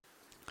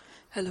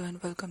Hello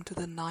and welcome to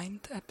the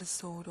ninth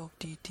episode of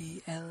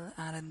DTL,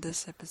 and in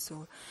this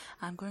episode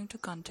I'm going to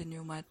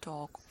continue my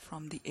talk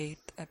from the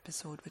eighth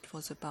episode, which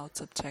was about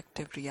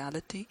subjective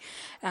reality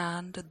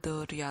and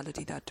the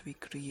reality that we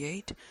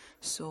create.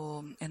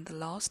 So in the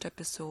last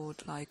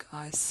episode, like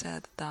I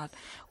said, that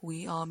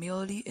we are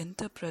merely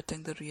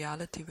interpreting the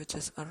reality which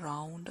is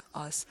around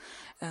us,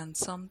 and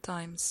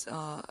sometimes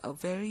a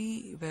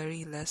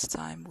very less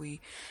time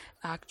we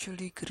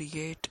actually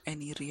create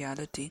any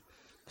reality.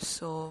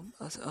 So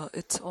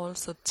it's all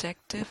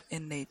subjective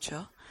in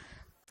nature.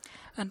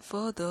 And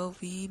further,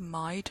 we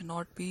might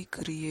not be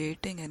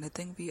creating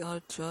anything. We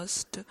are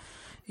just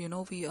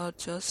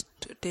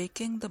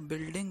taking the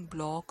building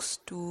blocks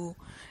to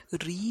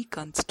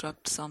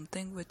reconstruct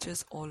something which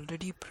is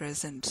already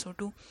present. So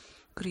to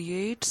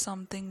create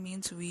something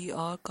means we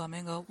are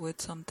coming up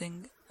with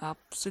something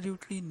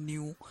absolutely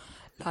new.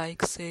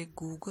 Like, say,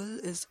 Google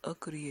is a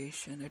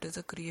creation. It is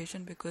a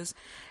creation because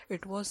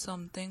it was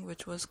something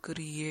which was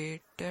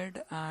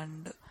created,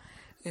 and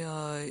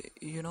uh,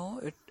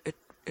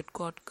 it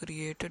got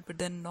created, but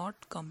then not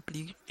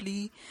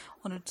completely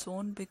on its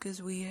own,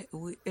 because we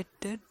it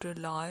did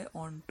rely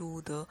on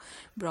to the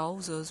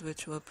browsers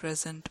which were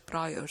present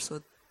prior.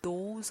 So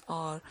those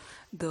are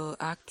the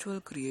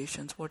actual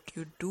creations. What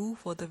you do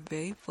for the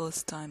very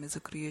first time is a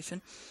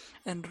creation,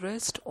 and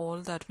rest all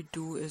that we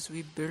do is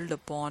we build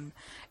upon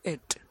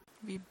it.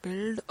 We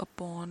build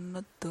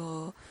upon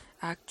the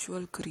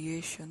actual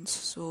creations.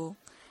 So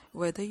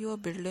whether you are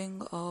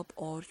building up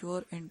or you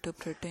are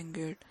interpreting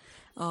it,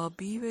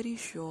 be very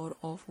sure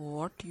of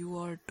what you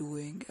are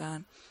doing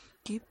and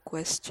keep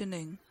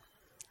questioning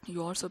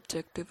your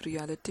subjective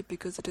reality,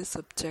 because it is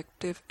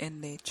subjective in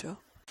nature.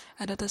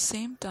 And at the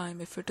same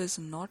time, if it is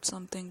not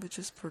something which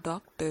is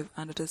productive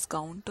and it is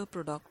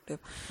counterproductive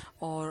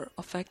or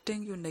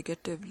affecting you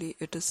negatively,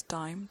 it is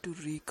time to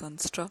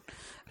reconstruct.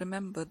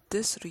 Remember,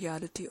 this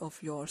reality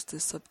of yours,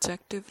 this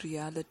subjective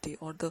reality,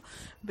 or the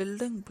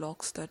building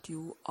blocks that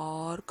you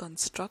are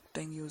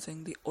constructing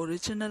using the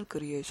original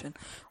creation,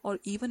 or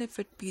even if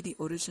it be the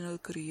original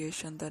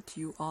creation that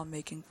you are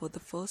making for the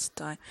first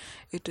time,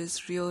 it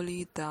is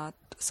really that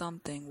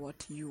something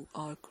what you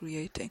are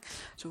creating.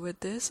 So with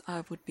this,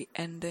 I would be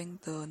ending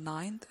the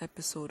ninth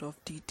episode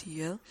of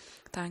DTL.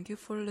 Thank you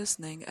for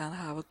listening and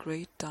have a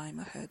great time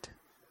ahead.